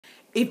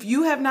If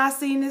you have not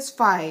seen this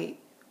fight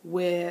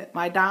with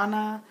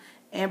Maidana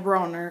and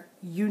Broner,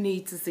 you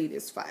need to see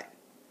this fight.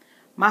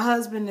 My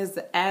husband is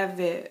an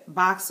avid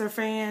boxer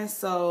fan,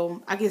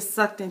 so I get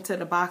sucked into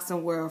the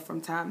boxing world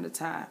from time to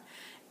time.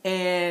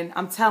 And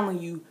I'm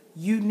telling you,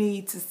 you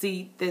need to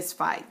see this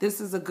fight. This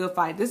is a good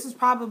fight. This is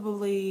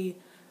probably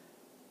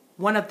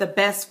one of the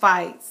best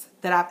fights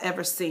that I've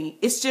ever seen.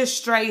 It's just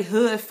straight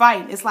hood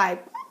fighting. It's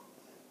like,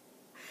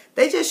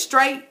 they just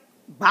straight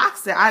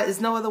boxing.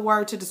 There's no other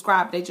word to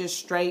describe it. They just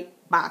straight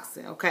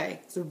boxing,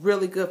 okay? It's a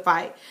really good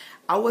fight.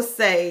 I would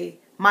say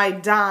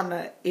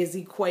Maidana is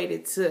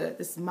equated to,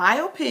 this is my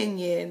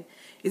opinion,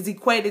 is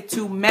equated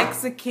to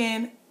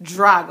Mexican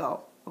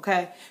Drago,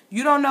 okay? If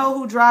you don't know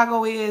who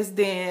Drago is,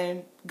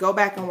 then go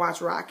back and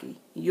watch Rocky.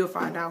 You'll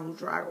find out who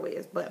Drago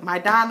is. But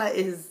Maidana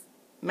is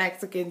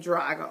Mexican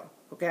Drago,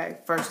 okay,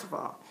 first of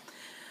all.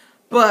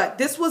 But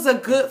this was a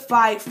good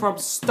fight from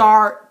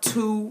start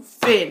to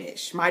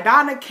finish.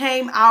 Maidana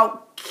came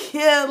out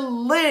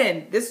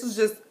killing. This was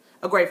just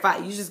a great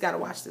fight. You just got to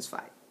watch this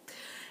fight.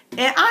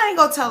 And I ain't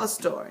going to tell a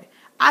story.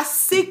 I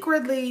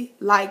secretly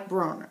like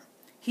Broner.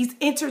 He's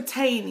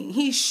entertaining.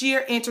 He's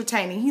sheer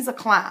entertaining. He's a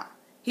clown.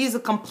 He's a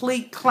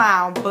complete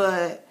clown,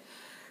 but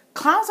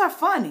clowns are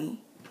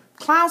funny.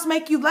 Clowns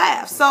make you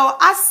laugh. So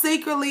I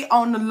secretly,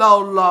 on the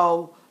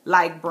low,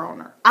 like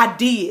Broner. I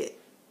did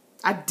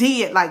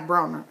like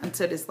Broner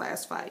until this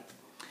last fight.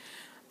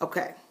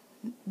 Okay.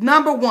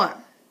 Number one.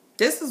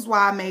 This is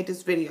why I made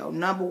this video.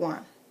 Number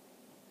one.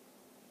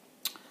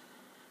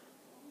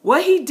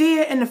 What he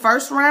did in the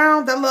first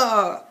round, the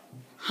little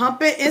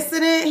humping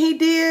incident he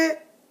did,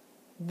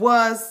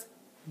 was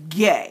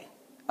gay.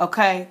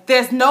 Okay?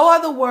 There's no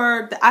other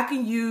word that I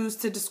can use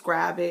to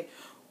describe it.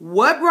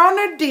 What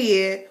Broner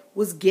did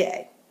was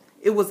gay.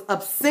 It was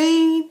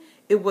obscene.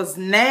 It was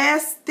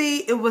nasty.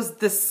 It was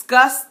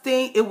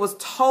disgusting. It was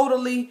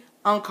totally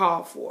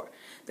uncalled for.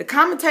 The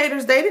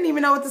commentators, they didn't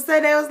even know what to say.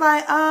 They was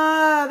like,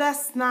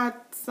 that's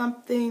not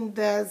something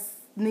that's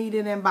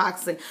needed in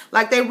boxing.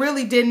 Like, they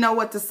really didn't know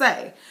what to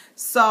say.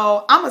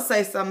 So I'm going to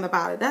say something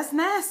about it. That's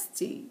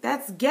nasty.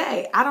 That's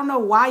gay. I don't know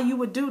why you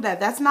would do that.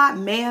 That's not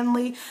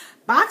manly.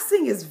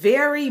 Boxing is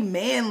very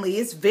manly.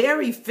 It's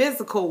very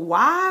physical.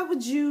 Why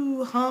would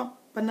you hump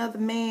another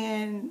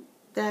man?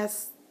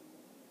 That's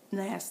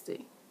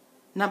nasty.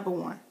 Number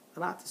one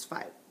about this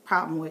fight.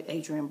 Problem with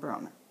Adrien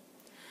Broner.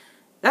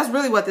 That's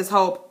really what this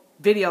whole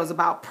video is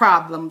about.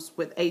 Problems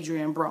with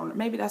Adrien Broner.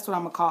 Maybe that's what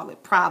I'm going to call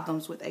it.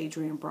 Problems with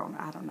Adrien Broner.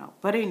 I don't know.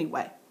 But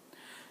anyway.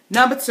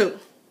 Number two.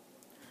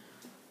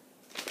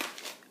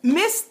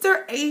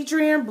 Mr.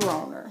 Adrien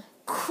Broner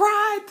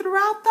cried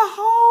throughout the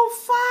whole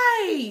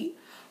fight.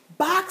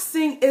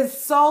 Boxing is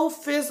so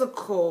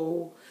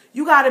physical.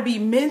 You got to be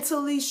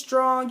mentally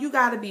strong. You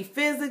got to be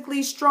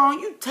physically strong.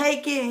 You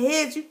taking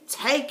hits. You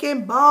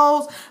taking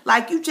blows.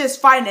 Like, you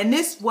just fighting. And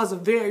this was a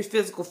very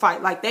physical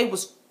fight. Like, they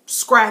was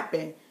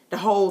scrapping the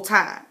whole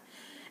time.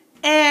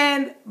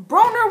 And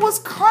Broner was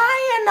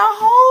crying the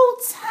whole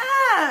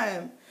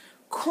time.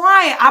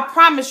 Crying. I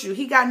promise you,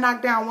 he got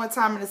knocked down one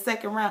time in the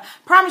second round.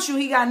 Promise you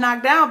he got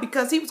knocked down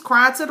because he was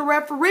crying to the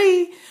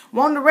referee.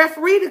 Wanting the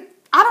referee to,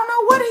 I don't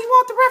know what he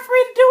want the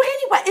referee to do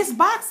anyway. It's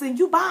boxing.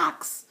 You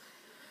box.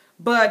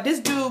 But this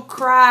dude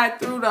cried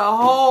through the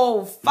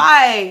whole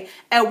fight.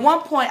 At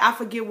one point, I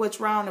forget which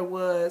round it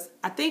was.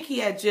 I think he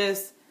had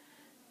just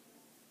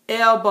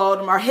elbowed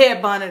him or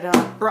head-bunted him.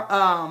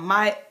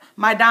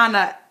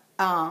 Maidana,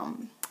 I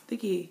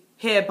think he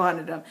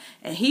head-bunted him.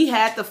 And he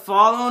had to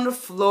fall on the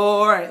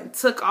floor and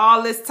took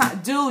all this time.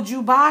 Dude,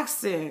 you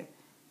boxing.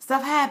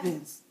 Stuff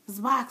happens. It's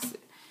boxing.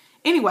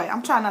 Anyway,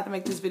 I'm trying not to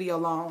make this video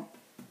long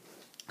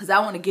because I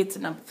want to get to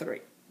number three.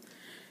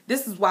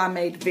 This is why I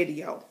made the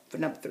video for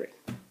number three.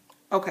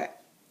 Okay.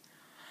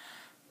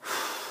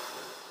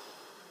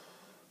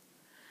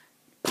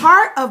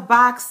 Part of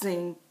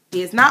boxing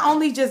is not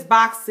only just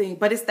boxing,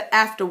 but it's the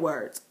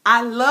afterwards.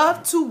 I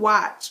love to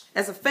watch,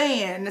 as a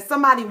fan, as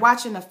somebody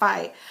watching a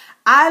fight,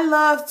 I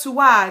love to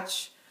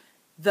watch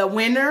the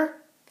winner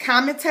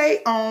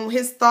commentate on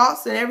his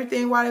thoughts and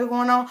everything while they're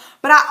going on.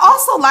 But I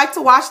also like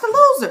to watch the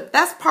loser.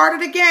 That's part of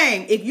the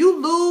game. If you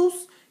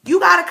lose, you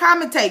got to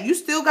commentate. You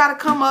still got to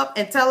come up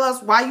and tell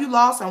us why you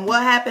lost and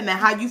what happened and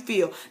how you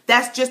feel.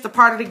 That's just a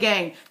part of the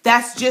game.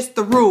 That's just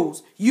the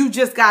rules. You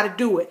just got to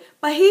do it.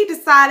 But he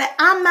decided,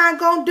 I'm not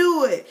going to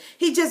do it.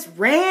 He just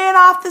ran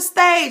off the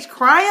stage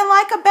crying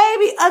like a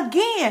baby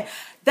again.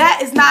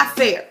 That is not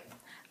fair.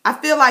 I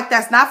feel like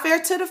that's not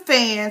fair to the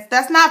fans.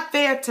 That's not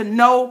fair to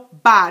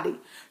nobody.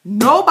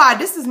 Nobody.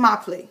 This is my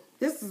plea.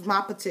 This is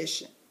my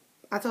petition.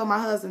 I told my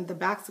husband, the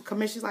boxing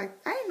commissioner's like,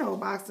 I ain't no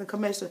boxing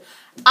commissioner.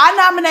 I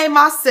nominate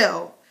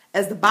myself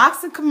as the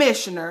boxing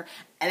commissioner.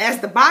 And as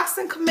the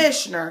boxing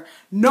commissioner,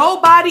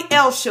 nobody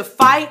else should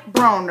fight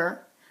Broner.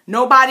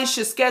 Nobody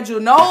should schedule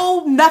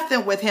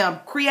nothing with him.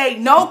 Create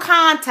no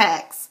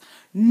contacts.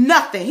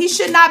 Nothing. He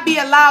should not be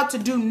allowed to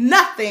do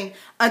nothing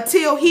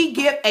until he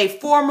give a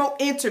formal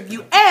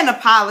interview and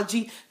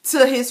apology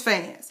to his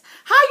fans.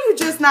 How you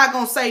just not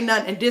going to say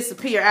nothing and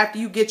disappear after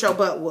you get your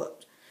butt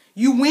whooped?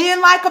 You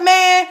win like a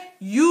man,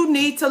 you need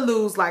need to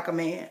lose like a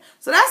man.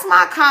 So that's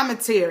my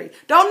commentary.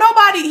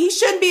 He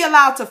shouldn't be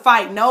allowed to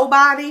fight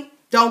nobody.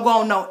 Don't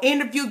go on no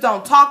interviews.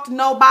 Don't talk to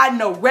nobody.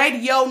 No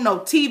radio, no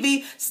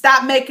TV.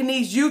 Stop making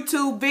these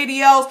YouTube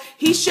videos.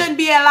 He shouldn't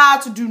be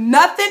allowed to do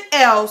nothing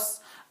else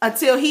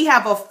until he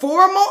have a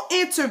formal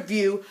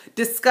interview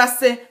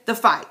discussing the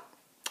fight.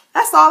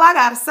 That's all I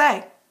got to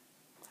say.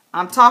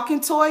 I'm talking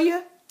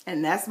Toya,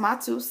 and that's my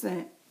 2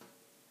 cents.